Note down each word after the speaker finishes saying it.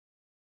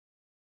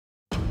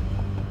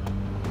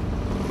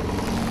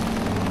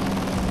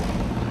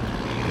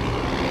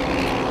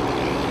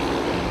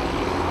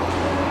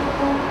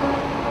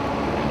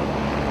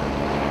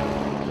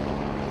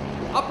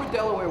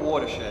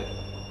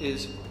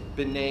has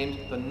been named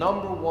the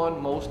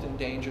 #1 most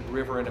endangered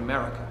river in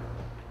America.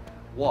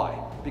 Why?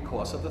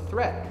 Because of the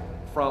threat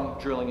from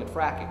drilling and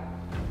fracking.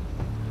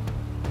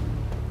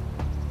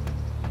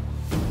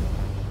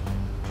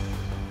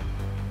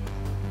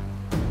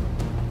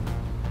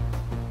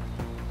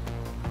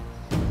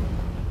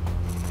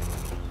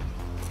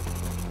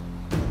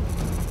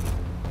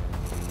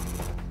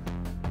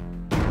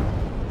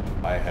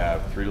 I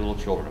have 3 little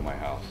children in my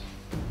house.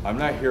 I'm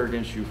not here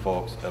against you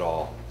folks at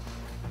all.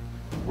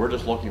 We're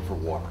just looking for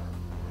water.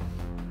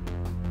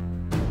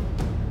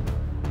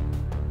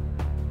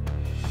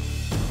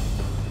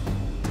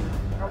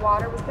 Our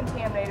water was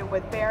contaminated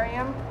with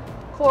barium,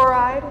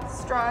 chloride,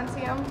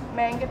 strontium,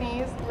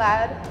 manganese,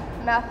 lead,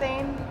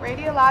 methane,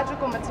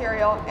 radiological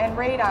material, and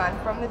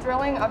radon from the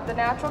drilling of the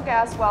natural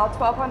gas well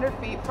 1,200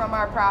 feet from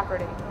our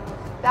property.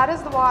 That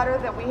is the water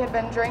that we have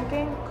been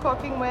drinking,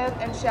 cooking with,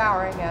 and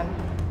showering in.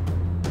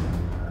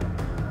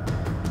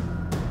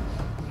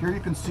 Here you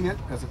can see it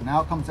as it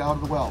now comes out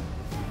of the well,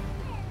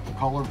 the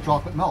color of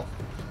chocolate milk.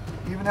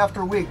 Even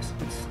after weeks,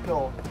 it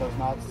still does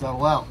not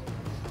settle out.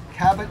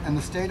 Cabot and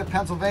the state of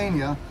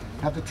Pennsylvania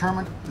have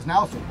determined it is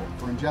now suitable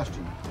for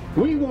ingestion.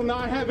 We will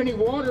not have any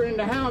water in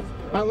the house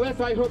unless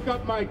I hook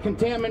up my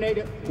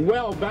contaminated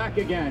well back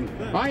again.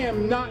 I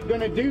am not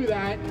going to do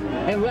that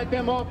and let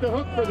them off the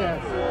hook for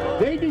this.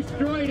 They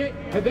destroyed it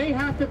and they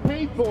have to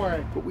pay for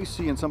it. What we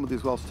see in some of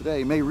these wells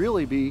today may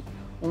really be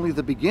only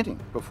the beginning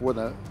before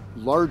the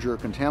larger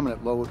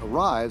contaminant load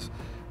arrives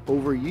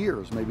over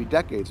years, maybe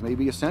decades,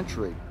 maybe a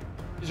century.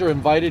 These are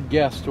invited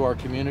guests to our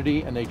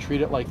community, and they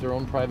treat it like their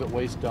own private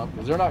waste dump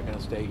because they're not going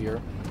to stay here.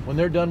 When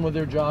they're done with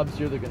their jobs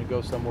here, they're going to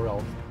go somewhere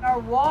else. Our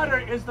water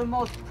is the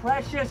most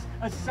precious,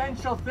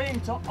 essential thing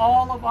to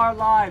all of our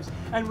lives,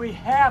 and we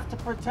have to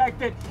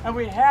protect it, and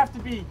we have to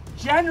be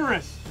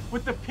generous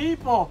with the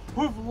people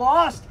who've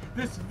lost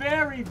this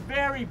very,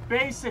 very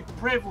basic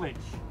privilege.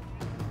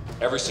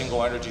 Every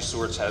single energy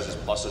source has its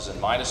pluses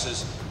and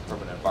minuses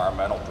from an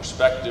environmental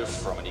perspective,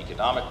 from an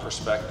economic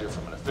perspective,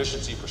 from an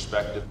efficiency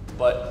perspective.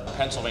 But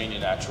Pennsylvania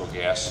natural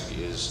gas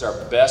is our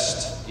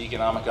best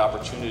economic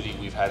opportunity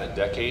we've had in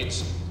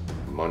decades.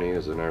 Money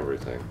isn't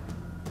everything.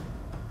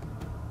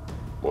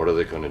 What are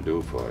they going to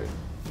do for you?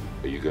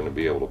 Are you going to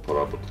be able to put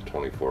up with the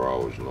 24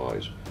 hours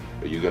noise?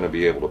 Are you going to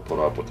be able to put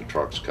up with the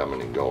trucks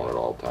coming and going at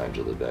all times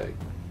of the day?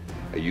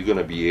 Are you going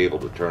to be able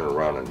to turn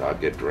around and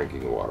not get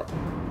drinking water?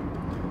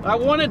 I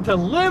wanted to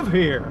live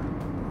here,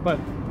 but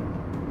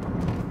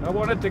I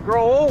wanted to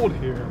grow old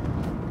here.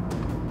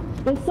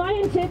 The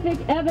scientific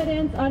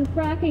evidence on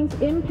fracking's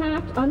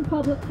impact on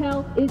public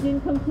health is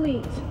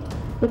incomplete.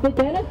 But the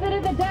benefit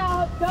of the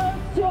doubt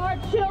goes to our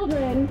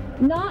children,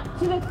 not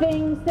to the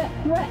things that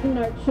threaten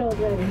our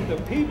children.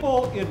 The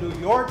people in New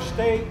York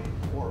State,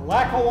 or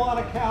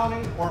Lackawanna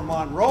County, or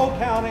Monroe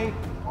County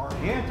are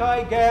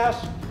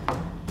anti-gas.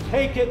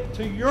 Take it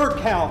to your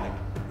county.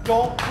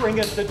 Don't bring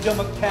it to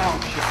Dimmock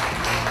Township.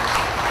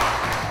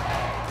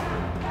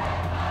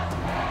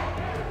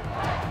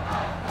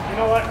 You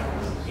know what?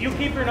 You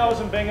keep your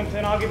nose in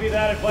Binghamton. I'll give you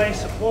that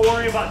advice. We'll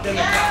worry about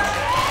Dimmock.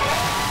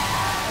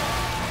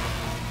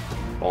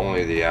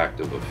 Only the act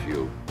of a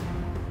few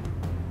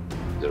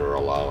that are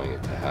allowing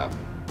it to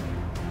happen.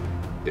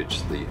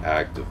 It's the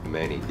act of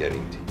many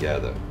getting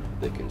together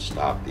that can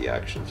stop the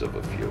actions of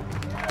a few.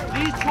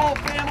 These 12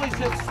 families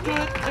have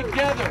stood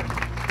together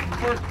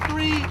for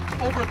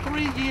over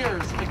 3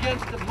 years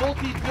against the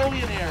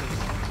multi-billionaires.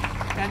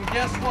 And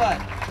guess what?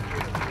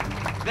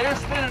 They're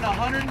spending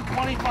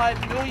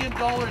 $125 million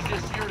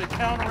this year to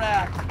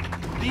counteract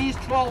these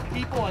 12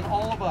 people and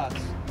all of us.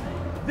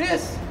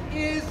 This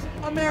is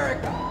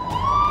America,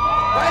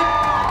 right?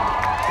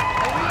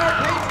 And we are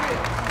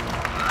patriots.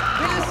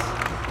 This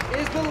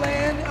is the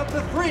land of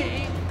the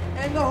free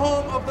and the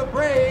home of the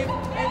brave,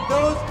 and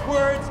those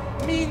words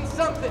mean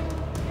something.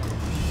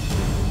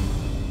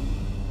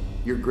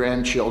 Your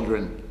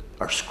grandchildren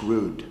are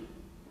screwed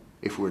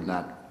if we're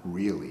not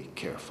really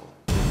careful.